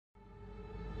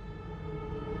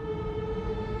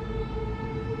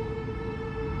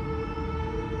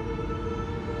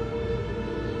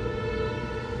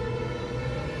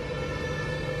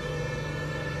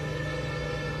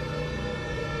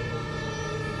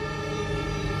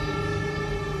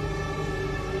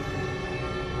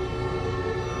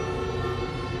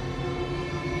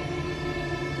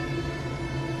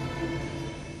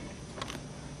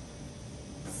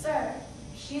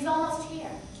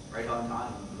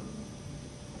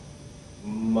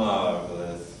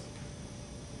Marvelous.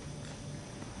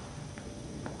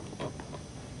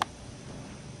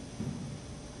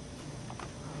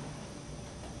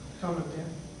 Time of death?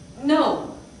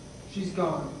 No! She's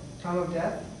gone. Time of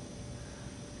death?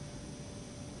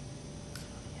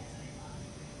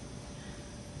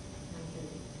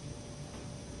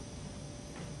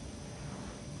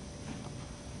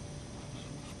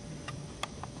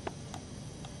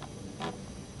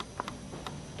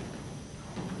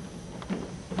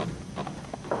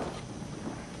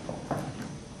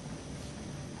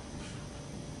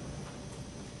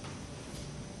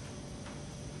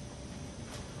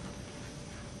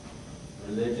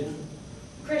 Religion?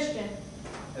 Christian.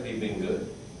 Have you been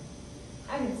good?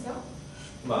 I think so.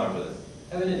 Marvelous.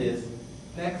 Heaven it is.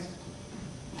 Next.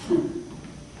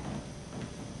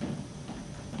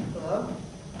 Hello?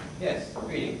 Yes,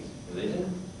 greetings.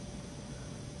 Religion?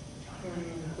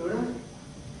 Buddha?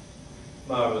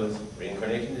 Marvelous.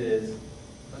 Reincarnation it is.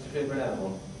 What's your favorite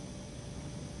animal?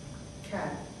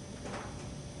 Cat.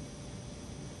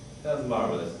 Sounds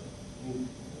marvelous.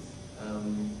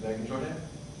 American Shorthair?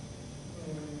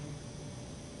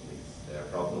 Is there a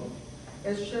problem?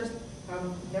 It's just,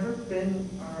 I've never been,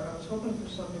 I was hoping for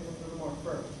something with a little more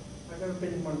fur. I've never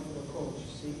been one for the cold,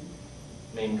 you see.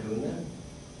 Maine Coon then?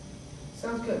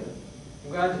 Sounds good.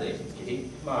 Congratulations, Kitty.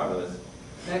 Marvelous.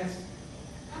 Next.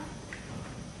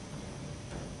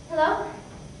 Hello?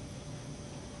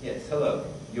 Yes, hello.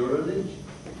 Your religion?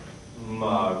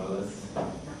 Marvelous.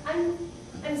 I'm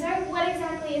sorry, what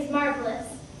exactly is marvelous?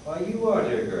 Why, you are,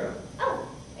 dear girl. Oh,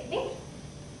 I think.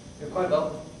 You're quite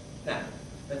welcome. Now,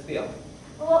 let's be off.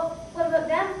 Well, what about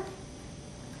them?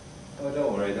 Oh,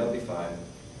 don't worry, they'll be fine.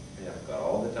 Yeah, I've got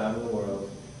all the time in the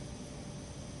world.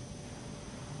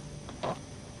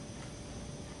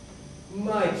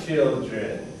 My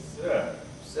children, sir.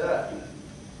 Sir?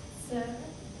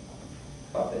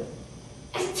 Puppet.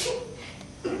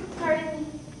 Pardon me.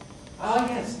 Ah,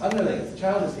 yes, underlings, the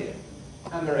child is here.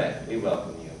 Amoret, we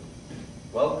welcome you.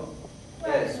 Welcome?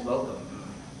 Yes, welcome.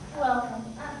 Welcome.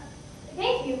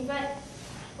 Thank you, but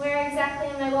where exactly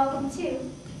am I welcome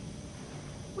to?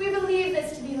 We believe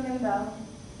this to be limbo,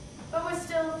 but we're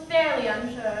still fairly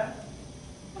unsure.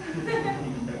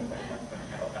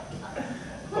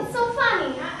 What's so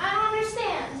funny? I don't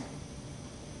understand.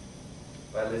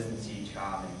 Well, isn't she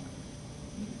charming?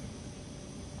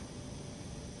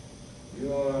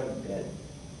 You're dead.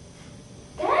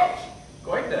 Dead?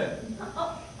 Quite dead.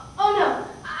 Oh no,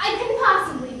 I couldn't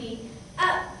possibly be.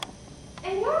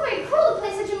 And you're very cruel to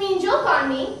play such a mean joke on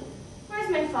me. Where's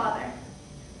my father?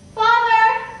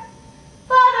 Father!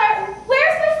 Father!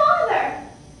 Where's my father?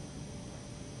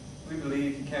 We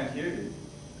believe he can't hear you.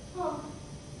 Oh,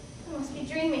 I must be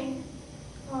dreaming.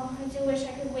 Oh, I do wish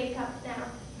I could wake up now.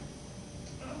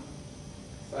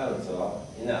 Silence all.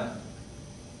 Enough.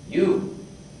 You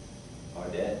are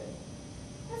dead.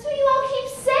 That's what you all keep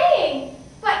saying.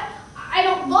 But I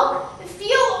don't look,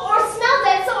 feel, or smell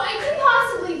dead, so I couldn't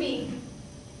possibly be.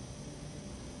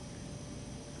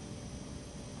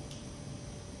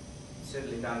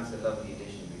 Certainly found this a lovely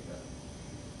addition, Rita.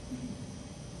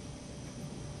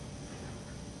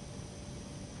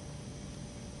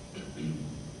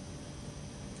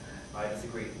 I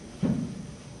disagree.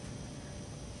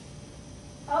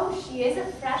 Oh, she is a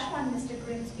fresh one, Mr.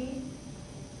 Grimsby.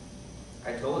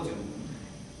 I told you.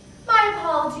 My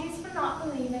apologies for not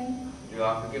believing. You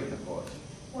are forgiven, of course.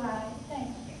 Why, thank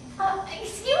you.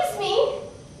 Excuse me.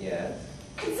 Yes.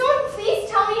 Could someone please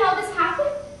tell me how this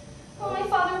happened? Oh, my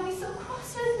father would be so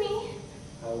cross with me.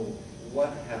 Oh, what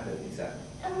happened exactly?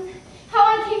 How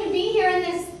I came to be here in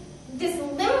this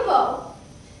limbo.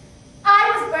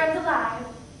 I was burned alive.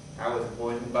 I was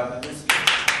poisoned by the whiskey.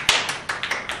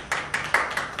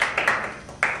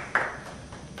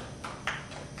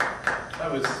 I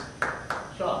was